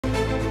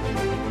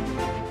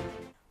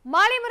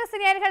மாலைமுரசு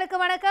நேயர்களுக்கு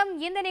வணக்கம்.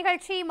 இந்த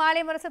நிகழ்ச்சி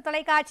மாலைமுரசு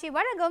தொலைக்காட்சி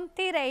வழங்கும்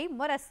திரை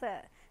முரசு.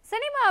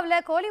 சினிமாவில்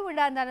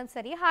கோலிவுட்டா இருந்தாலும்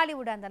சரி,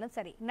 ஹாலிவுட்டா இருந்தாலும்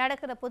சரி,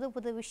 நடக்கிற புது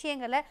புது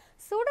விஷயங்களை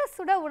சுட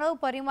சுட உணவு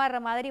பரிமாறுற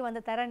மாதிரி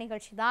வந்து தர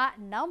நிகழ்ச்சி தான்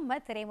நம்ம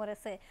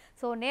திரைமுரசு.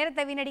 ஸோ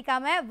நேரத்தை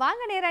வீணடிக்காம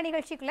வாங்க நேரா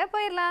நிகழ்ச்சிக்குள்ள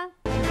போயிடலாம்.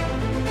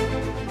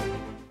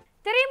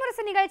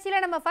 திரைமுரசு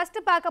நிகழ்ச்சியில் நம்ம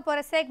ஃபர்ஸ்ட் பார்க்க போற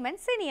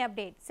செக்மெண்ட் சினி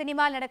அப்டேட்.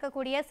 சினிமாவில்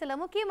நடக்கக்கூடிய சில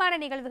முக்கியமான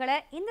நிகழ்வுகளை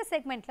இந்த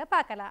செக்மெண்ட்ல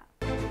பார்க்கலாம்.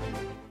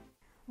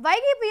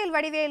 வைகை புயல்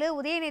வடிவேலு,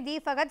 உதயநிதி,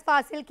 ஃபகத்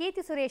ஃபாசில்,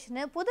 கீர்த்தி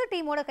சுரேஷ்னு புது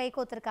டீமோட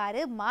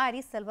கைகோத்திருக்காரு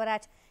மாரி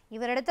செல்வராஜ்.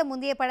 இவர் எடுத்த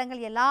முந்தைய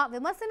படங்கள் எல்லாம்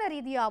விமர்சன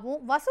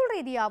ரீதியாகவும் வசூல்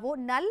ரீதியாகவும்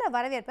நல்ல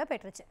வரவேற்பை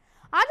பெற்றுச்சு.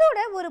 அதோட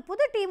ஒரு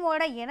புது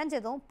டீமோட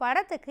இணைஞ்சதும்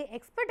படத்துக்கு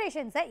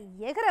எக்ஸ்பெக்டேஷன்ஸை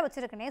எகர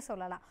வச்சிருக்குன்னே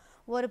சொல்லலாம்.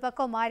 ஒரு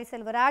பக்கம் மாரி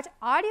செல்வராஜ்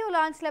ஆடியோ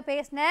லான்ச்ல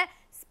பேசின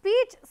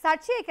ஸ்பீச்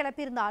சர்ச்சையை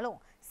கிளப்பியிருந்தாலும்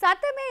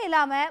சத்தமே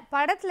இல்லாம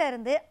படத்துல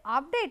இருந்து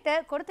அப்டேட்டை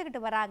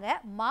கொடுத்துக்கிட்டு வராங்க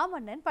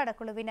மாமன்னன்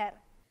படக்குழுவினர்.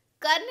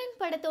 கர்ணன்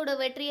படத்தோட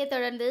வெற்றியை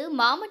தொடர்ந்து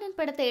மாமன்னன்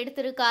படத்தை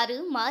எடுத்திருக்காரு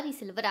மாரி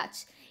செல்வராஜ்.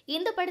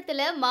 இந்த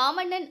படத்துல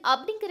மாமன்னன்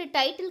அப்படிங்கிற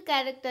டைட்டில்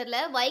கேரக்டர்ல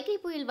வைகை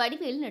புயல்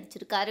வடிவேல்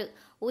நடிச்சிருக்காரு.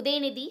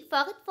 உதயநிதி,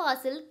 ஃபகத்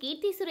ஃபாசில்,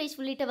 கீர்த்தி சுரேஷ்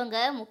உள்ளிட்டவங்க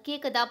முக்கிய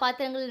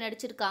கதாபாத்திரங்கள்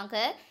நடிச்சிருக்காங்க.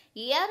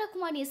 AR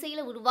ரஹ்மான்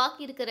இசையில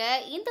உருவாக்கி இருக்கிற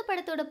இந்த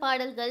படத்தோட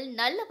பாடல்கள்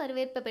நல்ல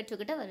வரவேற்பை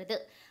பெற்றுக்கிட்டு வருது.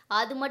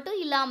 அது மட்டும்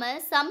இல்லாம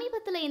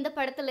சமீபத்துல இந்த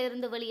படத்துல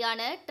இருந்து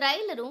வெளியான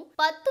ட்ரைலரும்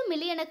 10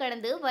 மில்லியனை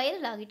கடந்து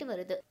வைரல் ஆகிட்டு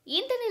வருது.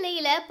 இந்த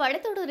நிலையில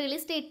படத்தோட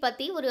ரிலீஸ் டேட்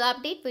பத்தி ஒரு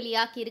அப்டேட்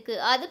வெளியாகி இருக்கு.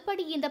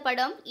 அதுபடி இந்த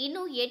படம்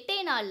இன்னும்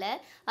 8 நாள்ல,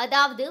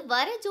 அதாவது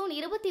வர ஜூன்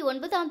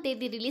 29ஆம்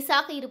தேதி ரிலீஸ்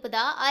ஆக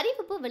இருப்பதா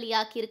அறிவிப்பு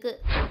வெளியாகி இருக்கு.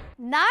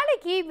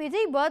 நாளைக்கு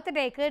விஜய்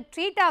பர்த்டேக்கு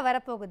ட்ரீட்டா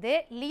வரப்போகுது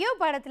லியோ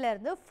படத்துல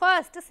இருந்து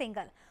ஃபர்ஸ்ட்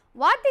சிங்கிள்.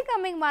 வாட்டி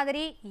கம்மிங்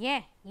மாதிரி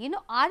ஏன்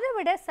இன்னும் அதை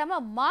விட செம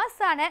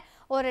மாசான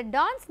ஒரு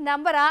டான்ஸ்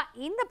நம்பரா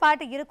இந்த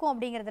பாட்டு இருக்கும்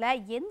அப்படிங்கிறதுல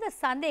எந்த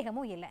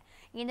சந்தேகமும் இல்லை.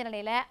 இந்த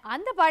நிலையில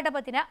அந்த பாட்டை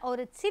பத்தின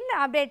ஒரு சின்ன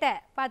அப்டேட்டை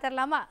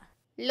பார்த்துடலாமா?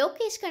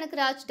 லோகேஷ்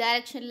கனகராஜ்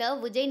டைரக்ஷன்ல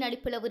விஜய்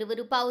நடிப்புல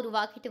விறுவிறுப்பா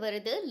உருவாக்கிட்டு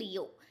வருது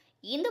லியோ.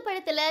 இந்த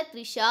படத்துல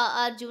த்ரிஷா,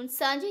 அர்ஜுன்,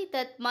 சஞ்சய்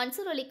தத்,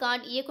 மன்சூர்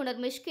அலிகான்,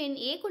 இயக்குனர் மிஷ்கின்,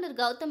 இயக்குனர்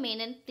கௌதம்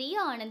மேனன்,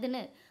 பிரியா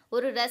ஆனந்த்னு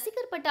ஒரு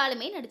ரசிகர்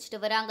பட்டாலுமே நடிச்சிட்டு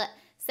வராங்க.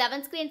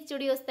 7 ஸ்கிரீன்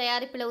ஸ்டுடியோஸ்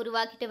தயாரிப்புல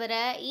உருவாக்கிட்டு வர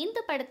இந்த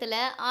படத்துல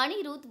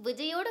அனிருத்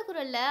விஜயோட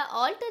குரல்ல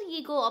ஆல்டர்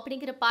ஈகோ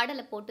அப்படிங்கிற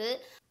பாடலை போட்டு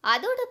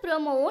அதோட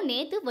ப்ரோமோவும்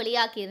நேத்து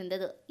வெளியாகி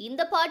இருந்தது.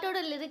 இந்த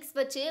பாட்டோட லிரிக்ஸ்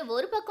வச்சு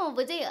ஒரு பக்கம்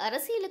விஜய்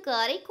அரசியலுக்கு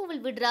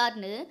அரைக்கூவல்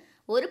விடுறாருன்னு,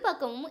 ஒரு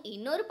பக்கமும்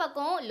இன்னொரு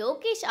பக்கம்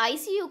லோகேஷ்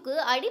ICUக்கு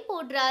அடி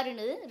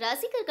போடுறாருன்னு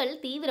ரசிகர்கள்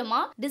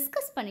தீவிரமா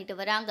டிஸ்கஸ் பண்ணிட்டு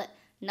வராங்க.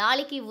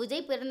 நாளைக்கு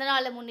விஜய்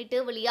பிறந்தநாளை முன்னிட்டு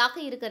வெளியாக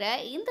இருக்கிற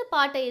இந்த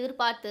பாட்டை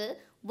எதிர்பார்த்து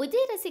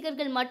விஜய்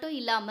ரசிகர்கள் மட்டும்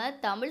இல்லாம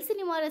தமிழ்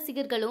சினிமா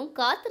ரசிகர்களும்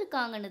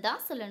காத்திருக்காங்கன்னு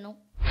தான் சொல்லணும்.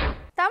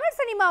 தமிழ்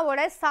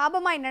சினிமாவோட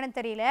சாபமா என்னன்னு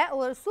தெரியல,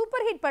 ஒரு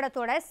சூப்பர் ஹிட்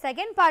படத்தோட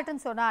செகண்ட்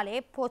பார்ட்னு சொன்னாலே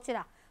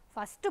போச்சுடா,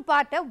 ஃபர்ஸ்ட்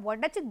பார்ட்டை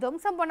உடச்சி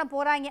துவம்சம் பண்ண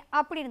போறாங்க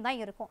அப்படின்னு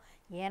தான் இருக்கும்.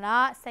 ஏன்னா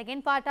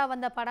செகண்ட் பார்ட்டா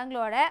வந்த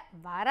படங்களோட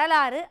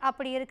வரலாறு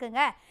அப்படி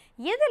இருக்குங்க.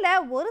 இதுல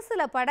ஒரு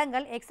சில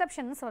படங்கள்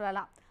எக்ஸப்ஷன்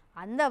சொல்லலாம்.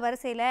 அந்த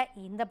வரிசையில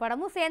இந்த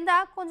படமும் சேர்ந்தா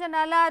கொஞ்சம்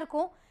நல்லா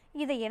இருக்கும்.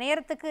 இதை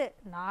இணையறதுக்கு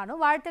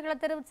நானும் வாழ்த்துக்களை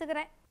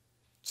தெரிவிச்சுக்கிறேன்.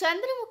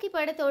 சந்திரமுகி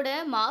படத்தோட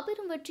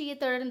மாபெரும் வெற்றியை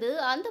தொடர்ந்து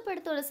அந்த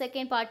படத்தோட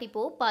செகண்ட் பார்ட்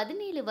இப்போ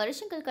 17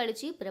 வருஷங்கள்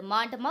கழிச்சு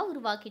பிரம்மாண்டமா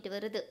உருவாக்கிட்டு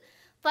வருது.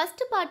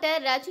 ஃபர்ஸ்ட் பார்ட்டை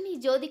ரஜினி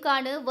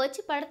ஜோதிகான்னு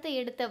வச்சு படத்தை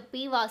எடுத்த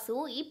பி வாசு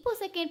இப்போ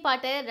செகண்ட்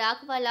பார்ட்டை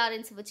ராகவா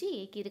லாரன்ஸ் வச்சு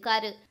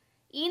இயக்கியிருக்காரு.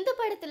 இந்த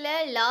படத்துல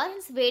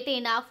லாரன்ஸ்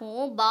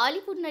வேட்டையனாவும்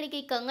பாலிவுட்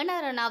நடிகை கங்கனா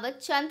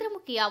ரனாவத்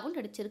சந்திரமுகியாவும்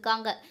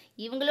நடிச்சிருக்காங்க.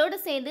 இவங்களோட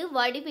சேர்ந்து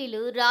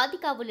வடிவேலு,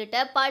 ராதிகா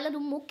உள்ளிட்ட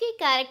பலரும் முக்கிய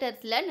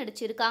கேரக்டர்ஸ்ல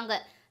நடிச்சிருக்காங்க.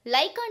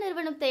 லைகா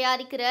நிறுவனம்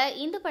தயாரிக்கிற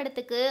இந்த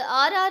படத்துக்கு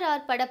RRR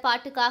பட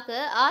பாட்டுக்காக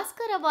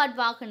ஆஸ்கர் அவார்ட்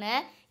வாங்கின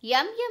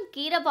MM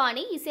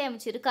கீரவாணி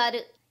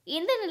இசையமைச்சிருக்காரு.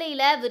 இந்த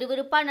நிலையில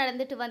விறுவிறுப்பா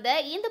நடந்துட்டு வந்த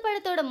இந்த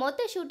படத்தோட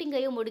மொத்த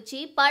ஷூட்டிங்கையும்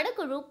முடிச்சு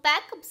படக்குழு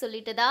பேக்கப்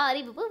சொல்லிட்டதா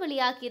அறிவிப்பு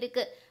வெளியாகி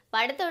இருக்கு.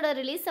 படத்தோட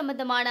ரிலீஸ்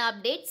சம்பந்தமான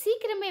அப்டேட்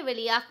சீக்கிரமே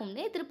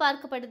வெளியாகும்னு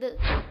எதிர்பார்க்கப்படுது.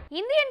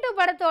 இந்தியன் 2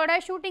 படத்தோட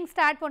ஷூட்டிங்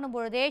ஸ்டார்ட்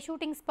பண்ணும்பொழுதே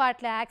ஷூட்டிங்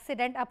ஸ்பாட்ல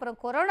ஆக்சிடென்ட், அப்புறம்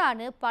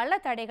கொரோனான்னு பல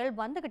தடைகள்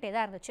வந்துகிட்டே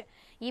தான் இருந்துச்சு.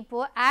 இப்போ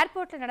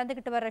ஏர்போர்ட்ல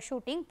நடந்துகிட்டு வர்ற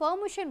ஷூட்டிங்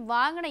பெர்மிஷன்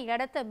வாங்கின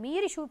இடத்த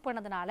மீறி ஷூட்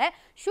பண்ணதுனால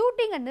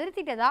ஷூட்டிங்கை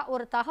நிறுத்திட்டதா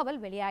ஒரு தகவல்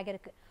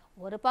வெளியாகிருக்கு.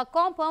 ஒரு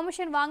பக்கம்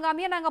பெர்மிஷன்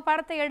வாங்காமையே நாங்கள்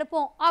படத்தை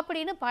எடுப்போம்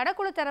அப்படின்னு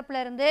படக்குழு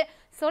தரப்புல இருந்து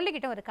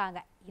சொல்லிக்கிட்டும் இருக்காங்க.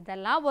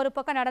 இதெல்லாம் ஒரு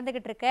பக்கம்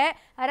நடந்துகிட்டு இருக்க,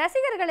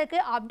 ரசிகர்களுக்கு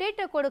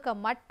அப்டேட்டை கொடுக்க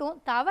மட்டும்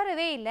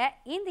தவறவே இல்லை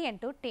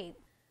இந்தியன் 2 டீம்.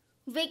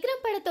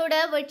 விக்ரம் படத்தோட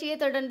வெற்றியை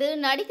தொடர்ந்து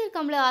நடிகர்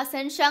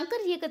கமலஹாசன்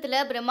சங்கர் இயக்கத்துல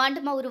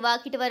பிரம்மாண்டமா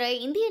உருவாக்கிட்டு வர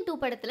இந்தியன் 2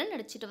 படத்துல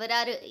நடிச்சிட்டு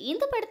வராரு.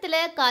 இந்த படத்துல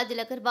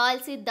காஜல்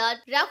அகர்வால்,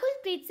 சித்தார்த், ராகுல்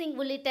பிரீத் சிங்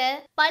உள்ளிட்ட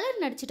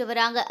பலர் நடிச்சிட்டு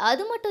வராங்க.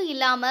 அது மட்டும்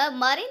இல்லாம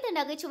மறைந்த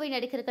நகைச்சுவை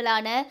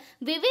நடிகர்களான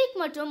விவேக்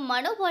மற்றும்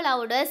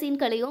மனோபாலாவோட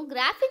சீன்களையும்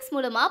கிராபிக்ஸ்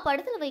மூலமா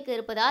படத்துல வைக்க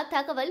இருப்பதா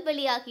தகவல்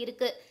வெளியாகி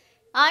இருக்கு.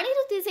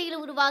 அனிருத்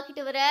இசையில்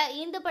உருவாக்கிட்டு வர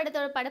இந்த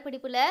படத்தோட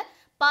படப்பிடிப்புல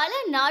பல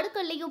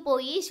நாடுகள்லையும்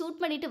போய் ஷூட்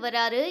பண்ணிட்டு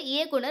வராரு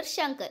இயக்குனர்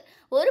சங்கர்.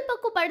 ஒரு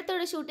பக்கம்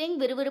படத்தோட ஷூட்டிங்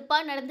விறுவிறுப்பா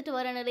நடந்துட்டு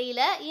வர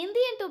நிலையில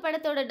இந்தியன் 2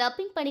 படத்தோட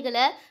டப்பிங்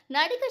பணிகளை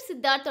நடிகர்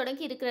சித்தார்த்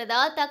தொடங்கி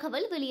இருக்கிறதா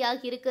தகவல்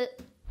வெளியாகி இருக்கு.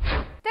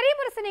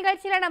 திரைமுரசு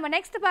நிகழ்ச்சியில நம்ம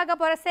நெக்ஸ்ட்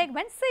பார்க்க போற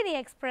செக்மெண்ட் சினி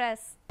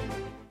எக்ஸ்பிரஸ்.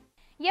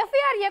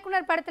 எஃப்ஐஆர்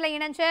இயக்குனர் படத்துல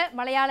இணைஞ்ச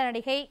மலையாள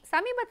நடிகை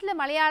சமீபத்தில்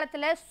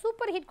மலையாளத்துல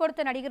சூப்பர் ஹிட்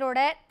கொடுத்த நடிகரோட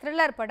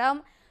த்ரில்லர்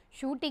படம்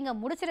ஷூட்டிங்கை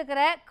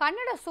முடிச்சிருக்கிற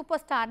கன்னட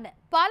சூப்பர் ஸ்டார்னு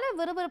பல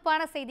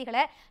விறுவிறுப்பான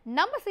செய்திகளை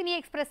நம்ம சினி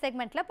எக்ஸ்பிரஸ்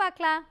செக்மெண்ட்ல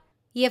பார்க்கலாம்.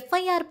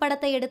 எஃப்ஐஆர்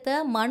படத்தை எடுத்த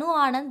மனு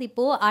ஆனந்த்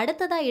இப்போ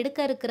அடுத்ததா எடுக்க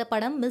இருக்கிற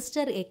படம்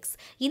மிஸ்டர் எக்ஸ்.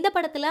 இந்த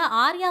படத்துல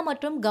ஆர்யா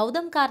மற்றும்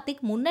கௌதம்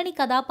கார்த்திக் முன்னணி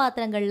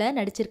கதாபாத்திரங்கள்ல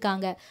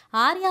நடிச்சிருக்காங்க.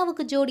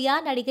 ஆர்யாவுக்கு ஜோடியா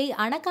நடிகை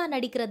அனகா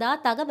நடிக்கிறதா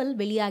தகவல்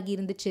வெளியாகி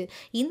இருந்துச்சு.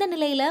 இந்த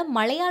நிலையில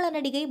மலையாள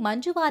நடிகை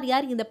மஞ்சு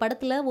வாரியார் இந்த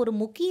படத்துல ஒரு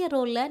முக்கிய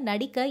ரோல்ல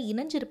நடிக்க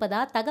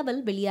இணைஞ்சிருப்பதா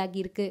தகவல்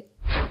வெளியாகி இருக்கு.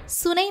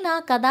 சுனைனா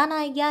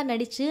கதாநாயகியா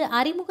நடிச்சு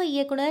அறிமுக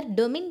இயக்குனர்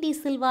டொமின் டி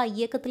சில்வா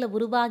இயக்கத்துல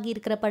உருவாகி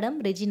இருக்கிற படம்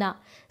ரெஜினா.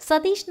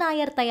 சதீஷ்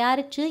நாயர்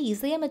தயாரிச்சு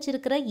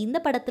இசையமைச்சிருக்கிற இந்த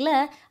படத்துல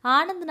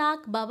ஆனந்த்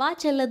நாக், பவா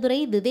செல்லதுரை,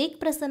 விவேக்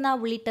பிரசன்னா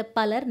உள்ளிட்ட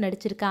பலர்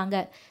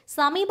நடிச்சிருக்காங்க.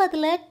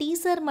 சமீபத்துல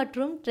டீசர்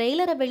மற்றும்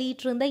ட்ரெய்லரை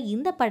வெளியிட்டிருந்த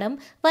இந்த படம்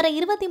வர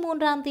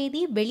 23ஆம்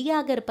தேதி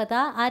வெளியாக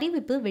இருப்பதா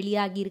அறிவிப்பு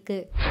வெளியாகி இருக்கு.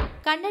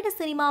 கன்னட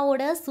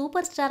சினிமாவோட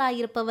சூப்பர் ஸ்டாரா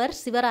இருப்பவர்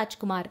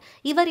சிவராஜ்குமார்.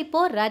 இவர் இப்போ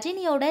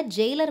ரஜினியோட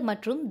ஜெயிலர்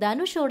மற்றும்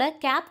தனுஷோட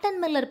கேப்டன்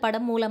மில்லர்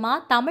படம் மூலமா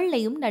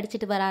தமிழ்லையும்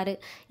நடிச்சிட்டு வராரு.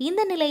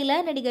 இந்த நிலையில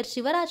நடிகர்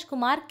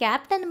சிவராஜ்குமார்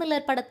கேப்டன்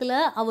மில்லர்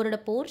படத்துல அவரோட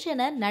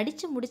போர்ஷனை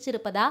நடிச்சு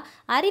முடிச்சிருப்பதா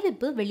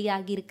அறிவிப்பு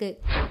வெளியாகி இருக்கு.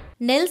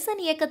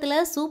 நெல்சன் இயக்கத்துல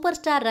சூப்பர்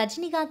ஸ்டார்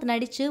ரஜினிகாந்த்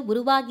நடிச்சு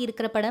உருவாகி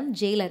இருக்கிற படம்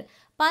ஜெயிலர்.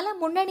 பல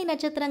முன்னணி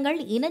நட்சத்திரங்கள்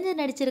இணைஞ்சு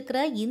நடிச்சிருக்கிற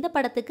இந்த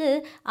படத்துக்கு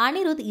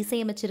அனிருத்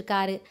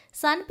இசையமைச்சிருக்காரு.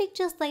 சன்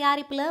பிக்சர்ஸ்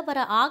தயாரிப்புல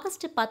வர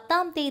ஆகஸ்ட்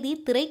 10ஆம் தேதி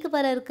திரைக்கு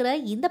வர இருக்கிற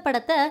இந்த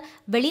படத்தை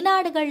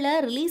வெளிநாடுகள்ல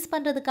ரிலீஸ்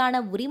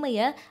பண்றதுக்கான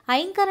உரிமையை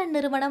ஐங்கரன்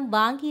நிறுவனம்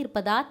வாங்கி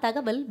இருப்பதா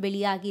தகவல்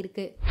வெளியாகி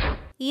இருக்கு.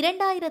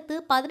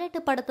 2018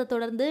 படத்தை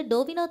தொடர்ந்து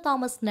டோவினோ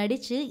தாமஸ்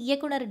நடிச்சு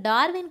இயக்குனர்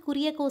டார்வின்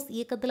குரியகோஸ்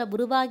இயக்கத்துல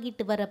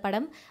உருவாகிட்டு வர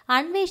படம்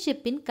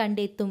அன்வேஷிப்பின்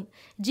கண்டேத்தும்.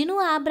 ஜினு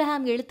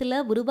ஆப்ரஹாம்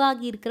எழுத்துல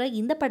உருவாகி இருக்கிற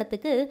இந்த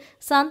படத்துக்கு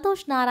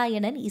சந்தோஷ்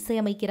நாராயணன்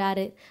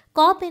இசையமைக்கிறாரு.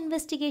 காப்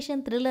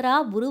இன்வெஸ்டிகேஷன் த்ரில்லரா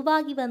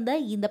உருவாகி வந்த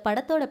இந்த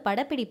படத்தோட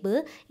படப்பிடிப்பு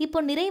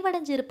இப்போ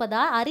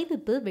நிறைவடைஞ்சிருப்பதா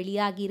அறிவிப்பு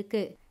வெளியாகி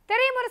இருக்கு.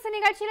 திரைமுரசு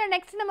நிகழ்ச்சியில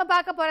நெக்ஸ்ட் நம்ம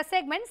பார்க்க போற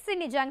செக்மெண்ட்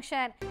சினி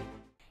ஜங்ஷன்.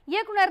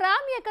 இயக்குனர்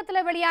ராம் இயக்கத்துல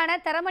வெளியான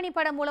தரமணி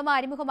படம் மூலமா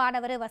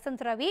அறிமுகமானவர்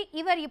வசந்த் ரவி.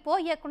 இவர் இப்போ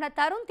இயக்குனர்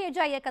தருண்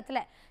தேஜா இயக்கத்துல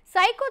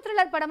சைக்கோ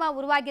த்ரில்லர் படமா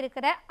உருவாகி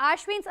இருக்கிற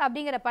அஸ்வின்ஸ்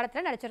அப்படிங்கிற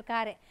படத்துல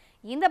நடிச்சிருக்காரு.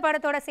 இந்த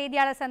படத்தோட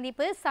செய்தியாளர்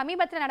சந்திப்பு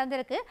சமீபத்தில்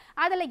நடந்திருக்கு.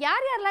 அதுல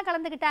யார் யாரெல்லாம்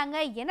கலந்துக்கிட்டாங்க,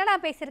 என்னடா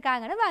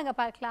பேசியிருக்காங்கன்னு வாங்க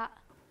பார்க்கலாம்.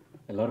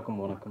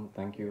 எல்லாருக்கும் வணக்கம்.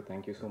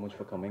 Thank you so much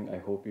for coming.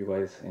 I hope you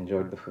guys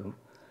enjoyed the film.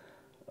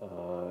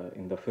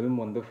 இந்த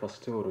ஃபிலிம் வந்து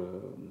ஃபஸ்ட்டு ஒரு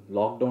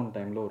லாக்டவுன்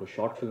டைமில் ஒரு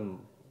ஷார்ட் ஃபிலிம்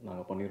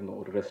நாங்கள் பண்ணியிருந்தோம்.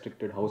 ஒரு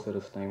ரெஸ்ட்ரிக்டட் ஹவுஸ்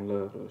அரெஸ்ட் டைமில்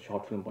ஒரு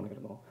ஷார்ட் ஃபிலிம்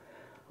பண்ணியிருந்தோம்.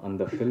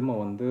 அந்த ஃபில்மை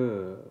வந்து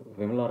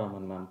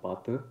விமலாராமன் மேம்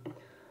பார்த்து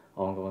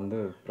அவங்க வந்து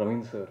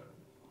பிரவீன் சார்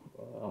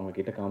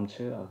அவங்கக்கிட்ட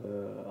காமிச்சு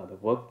அதை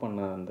ஒர்க்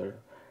பண்ண அந்த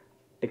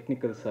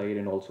technical side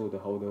and also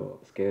how the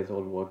scares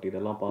all work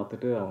இதெல்லாம்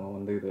பார்த்துட்டு அவங்க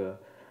வந்து இதை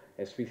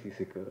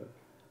எஸ்விசிசிக்கு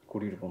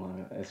கூட்டிகிட்டு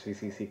போனாங்க.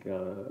 எஸ்விசிசிக்கு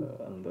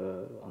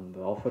அந்த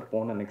ஆஃபர்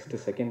போன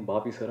நெக்ஸ்ட்டு செகண்ட்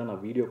பாபி சாரை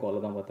நான் வீடியோ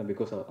காலில் தான் பார்த்தேன்.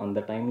 பிகாஸ்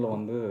அந்த டைமில்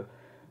வந்து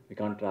வி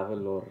கான்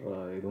ட்ராவல் ஒரு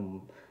எதுவும்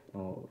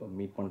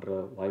மீட் பண்ணுற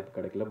வாய்ப்பு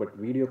கிடைக்கல. பட்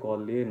வீடியோ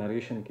கால்லேயே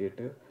நரேஷன்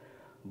கேட்டு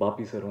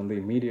பாபி சார் வந்து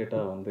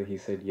இம்மீடியட்டாக வந்து he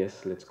set yes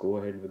let's go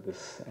ahead with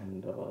this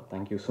and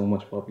thank you so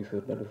much Bobby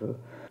sir. That is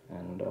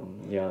and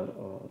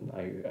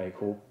I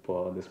hope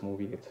this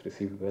movie it's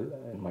receive well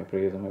and my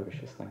prayers and my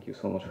wishes. Thank you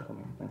so much for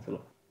coming. Thanks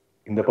எல்லாம்.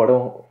 இந்த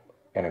படம்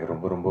எனக்கு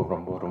ரொம்ப ரொம்ப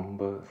ரொம்ப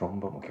ரொம்ப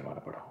ரொம்ப முக்கியமான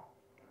படம்.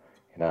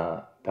 ஏன்னா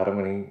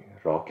தரமணி,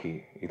 ராக்கி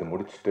இது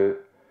முடிச்சுட்டு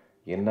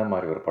என்ன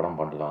மாதிரி ஒரு படம்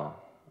பண்ணலாம்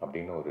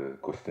அப்படின்னு ஒரு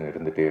கொஸ்டின்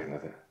இருந்துகிட்டே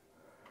இருந்தது.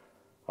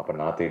 அப்போ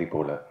நான் தேடி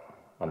போகல,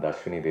 அந்த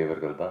அஸ்வினி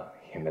தேவர்கள் தான்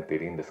என்னை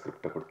தேடி இந்த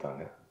ஸ்கிரிப்டை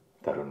கொடுத்தாங்க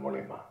தருண்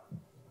மூலயமா.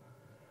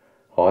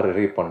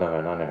 ஹாரரே பண்ண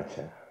வேணாம்னு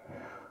நினச்சேன்,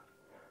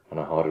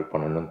 ஆனால் ஹாரர்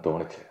பண்ணணும்னு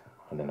தோணுச்சு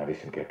அந்த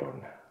நரேஷன் கேட்ட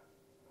உடனே.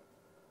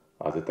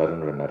 அது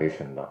தருணோட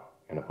நரேஷன் தான்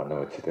என்னை பண்ண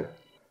வச்சுது.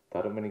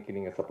 தரமணிக்கு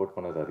நீங்கள் சப்போர்ட்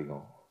பண்ணது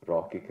அதிகம்,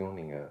 ராக்கிக்கும்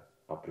நீங்கள்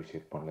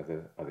அப்ரிஷியேட் பண்ணது,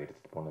 அதை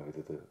எடுத்துகிட்டு போன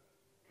விதது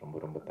ரொம்ப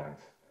ரொம்ப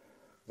தேங்க்ஸ்.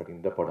 பட்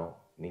இந்த படம்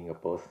நீங்கள்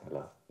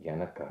பர்சனலாக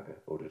எனக்காக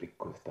ஒரு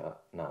ரிக்வெஸ்ட்டாக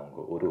நான்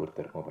உங்கள்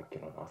ஒருத்தருக்கும்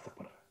வைக்கணும்னு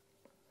ஆசைப்பட்றேன்.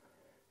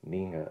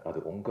 நீங்கள் அது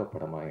உங்கள்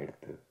படமாக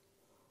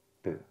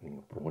எடுத்துட்டு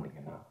நீங்கள்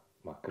போனீங்கன்னா,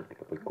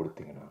 மக்கள்கிட்ட போய்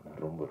கொடுத்தீங்கன்னா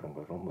நான் ரொம்ப ரொம்ப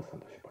ரொம்ப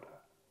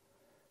சந்தோஷப்படுவேன்.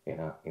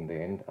 ஏன்னா இந்த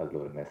எண்ட்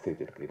அதில் ஒரு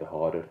மெசேஜ் இருக்குது. இது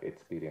ஹாரர்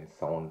எக்ஸ்பீரியன்ஸ்,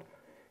 சவுண்ட்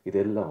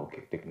இதெல்லாம்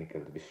ஓகே,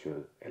 டெக்னிக்கல்,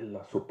 விஷுவல்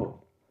எல்லாம் சூப்பர்.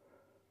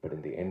 பட்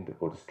இந்த எண்ட்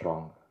ஒரு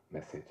ஸ்ட்ராங்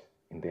மெசேஜ்.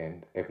 இந்த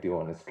end every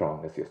one is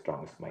strong as your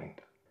strongest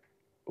mind.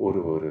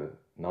 ஒரு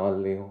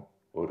நாள்லேயும்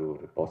ஒரு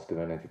பாசிட்டிவ்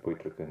எனர்ஜி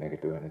போயிட்டுருக்கு,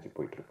 நெகட்டிவ் எனர்ஜி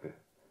போயிட்டுருக்கு.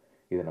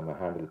 இதை நம்ம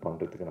ஹேண்டில்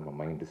பண்ணுறதுக்கு நம்ம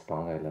மைண்டு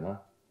ஸ்ட்ராங்காக இல்லைன்னா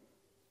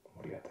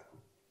முடியாது.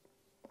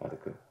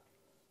 அதுக்கு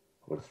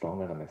ஒரு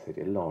ஸ்ட்ராங்கான மெசேஜ்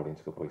எல்லா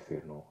ஆடியன்ஸுக்கும் போய்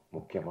சேரணும்.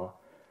 முக்கியமாக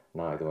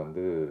நான் இது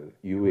வந்து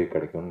யூஏ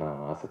கிடைக்கும்னு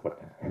நான்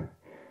ஆசைப்பட்டேன்.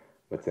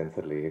 பட்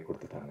சென்சர்லேயே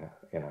கொடுத்துட்டாங்க.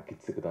 ஏன்னா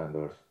கிட்ஸுக்கு தான்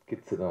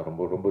கிட்ஸு தான்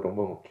ரொம்ப ரொம்ப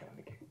ரொம்ப முக்கியம்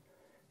இன்றைக்கி.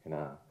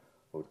 ஏன்னா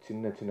ஒரு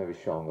சின்ன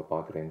விஷயம் அவங்க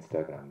பார்க்குற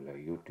இன்ஸ்டாகிராமில்,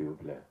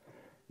 யூடியூப்பில்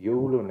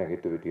எவ்வளோ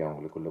நெகட்டிவிட்டி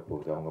அவங்களுக்குள்ளே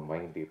போகுது, அவங்க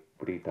மைண்ட்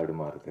எப்படி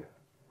தடுமாறுது,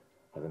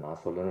 அது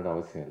நான் சொல்லணும்னு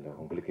அவசியம் இல்லை,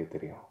 உங்களுக்கே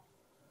தெரியும்.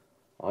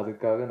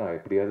 அதுக்காக நான்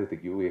எப்படியாவது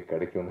இதுக்கு யூஏ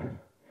கிடைக்கும்னு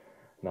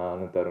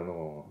நானும்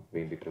தருணும்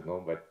வேண்டிகிட்டு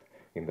இருந்தோம். பட்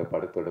இந்த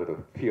படத்தோட ஒரு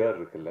ஃபியர்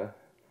இருக்குல்ல,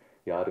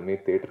 யாருமே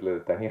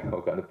தேட்டரில் தனியாக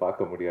உட்காந்து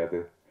பார்க்க முடியாது,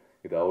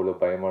 இது அவ்வளோ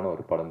பயமான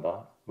ஒரு படம்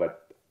தான். பட்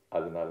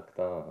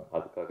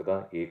அதுக்காக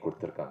தான் ஏ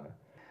கொடுத்துருக்காங்க.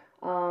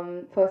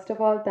 First of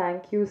all,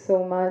 thank you so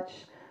much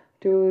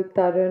to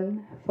Tarun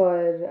for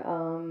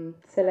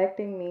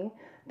selecting me.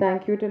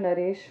 Thank you to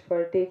Naresh for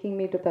taking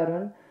me to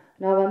Tarun.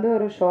 நான் வந்து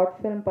ஒரு ஷார்ட்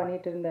ஃபிலிம்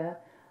பண்ணிட்டு இருந்தேன்.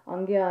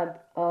 அங்கே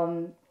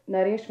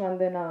நரேஷ்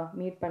வந்து நான்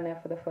மீட் பண்ணேன்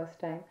ஃபார் த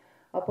ஃபர்ஸ்ட் டைம்.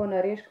 அப்போது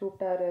நரேஷ்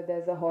கூப்பிட்டாரு,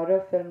 there's a horror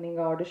film,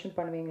 நீங்கள் ஆடிஷன்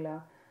பண்ணுவீங்களா?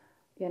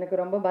 எனக்கு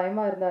ரொம்ப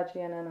பயமாக இருந்தாச்சு,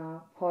 ஏன்னா நான்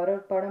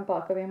ஹாரர் படம்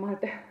பார்க்கவே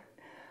மாட்டேன்.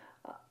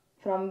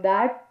 From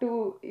that to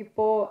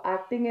இப்போது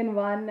acting in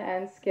one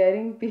and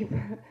scaring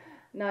people,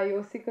 நான்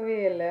யோசிக்கவே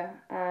இல்லை.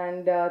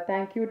 And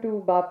thank you to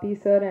Bapi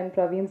sir and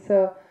Praveen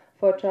sir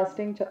for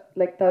trusting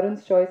like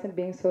Tarun's choice and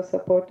being so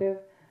supportive.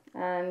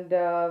 And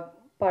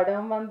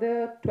படம் வந்து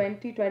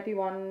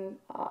 2021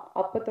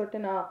 அப்போ தொட்டு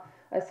நான்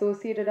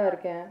அசோசியேட்டடாக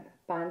இருக்கேன்.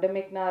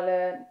 பேண்டமிக்னால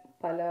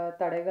பல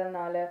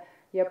தடைகள்னால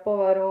எப்போ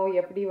வரும்,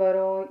 எப்படி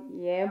வரும்,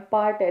 என்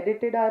பார்ட்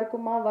எடிட்டடாக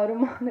இருக்குமா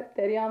வருமானு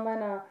தெரியாமல்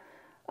நான்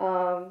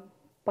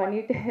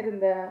பண்ணிகிட்டே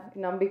இருந்தேன்,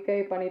 நம்பிக்கை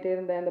பண்ணிகிட்டே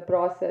இருந்தேன், இந்த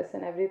process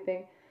and every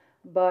thing.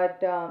 But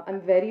I'm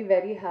very,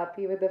 very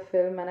happy with the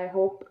film, and I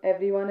hope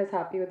everyone is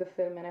happy with the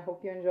film, and I hope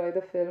you enjoy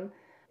the film.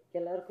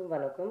 எல்லாருக்கும்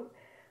வணக்கம்.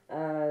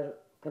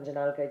 கொஞ்ச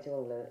நாள் கழிச்சு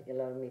உங்களை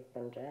எல்லோரும் மீட்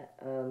பண்ணுறேன்.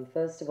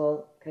 First of all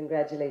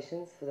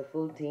congratulations for the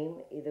full team.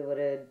 இது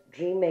ஒரு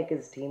ட்ரீம்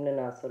மேக்கர்ஸ் டீம்னு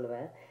நான்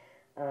சொல்லுவேன்.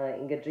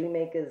 இங்கே ட்ரீம்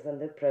மேக்கர்ஸ்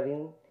வந்து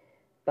Praveen,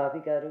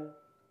 Bobby car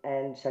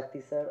and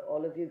Sakthi sir,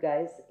 all of you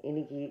guys.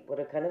 இன்னைக்கு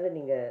ஒரு கனவை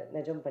நீங்கள்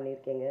நிஜம்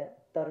பண்ணியிருக்கீங்க,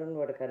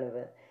 தருணோட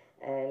கனவு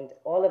அண்ட்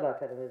ஆல் ஆஃப்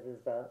ஆர் கனவு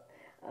இஸ் வெல்.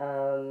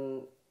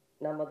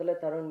 நான் முதல்ல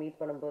தருண் மீட்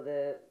பண்ணும்போது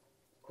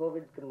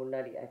கோவிட்க்கு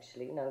முன்னாடி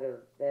ஆக்சுவலி நாங்கள்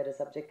வேறு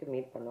சப்ஜெக்ட்க்கு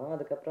மீட் பண்ணோம்.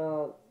 அதுக்கப்புறம்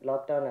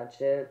லாக்டவுன்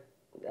ஆச்சு,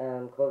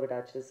 கோவிட்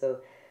ஆச்சு. ஸோ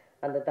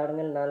அந்த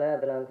தடங்கள்னால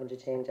அதெல்லாம்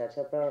கொஞ்சம் சேஞ்ச் ஆச்சு.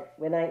 அப்புறம்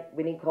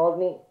when he called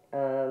me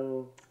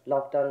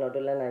lockdown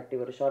நடுவில் நான்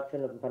இப்படி ஒரு ஷார்ட்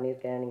ஃபிலிம்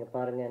பண்ணியிருக்கேன், நீங்கள்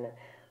பாருங்கன்னு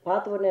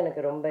பார்த்த உடனே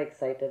எனக்கு ரொம்ப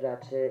எக்ஸைட்டட்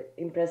ஆச்சு,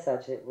 இம்ப்ரெஸ்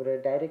ஆச்சு. ஒரு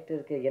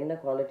டைரக்டருக்கு என்ன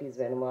குவாலிட்டிஸ்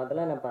வேணுமோ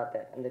அதெல்லாம் நான்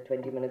பார்த்தேன் அந்த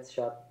 20 minutes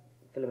ஷார்ட்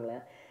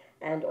ஃபிலிமில்.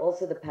 And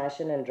also the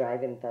passion and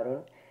drive in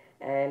Tarun.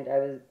 And I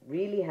was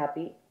really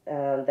happy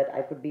that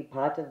I could be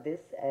part of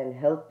this and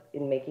help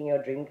in making your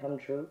dream come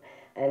true.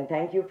 And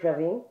thank you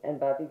Praveen and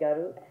Bapi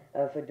Garu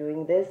for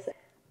doing this.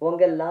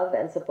 உங்கள் love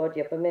and support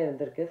எப்பவுமே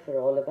இருந்திருக்கு for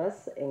all of us,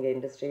 எங்கள்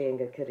industry,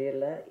 எங்கள்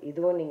கரியரில்.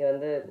 இதுவும் நீங்கள்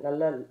வந்து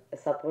நல்லா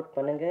support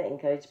பண்ணுங்கள்,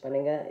 என்கரேஜ்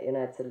பண்ணுங்கள்.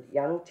 ஏன்னா it's a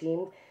young team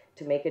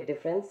to make a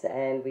difference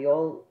and we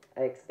all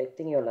are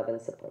expecting your love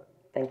and support.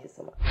 Thank you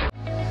so much.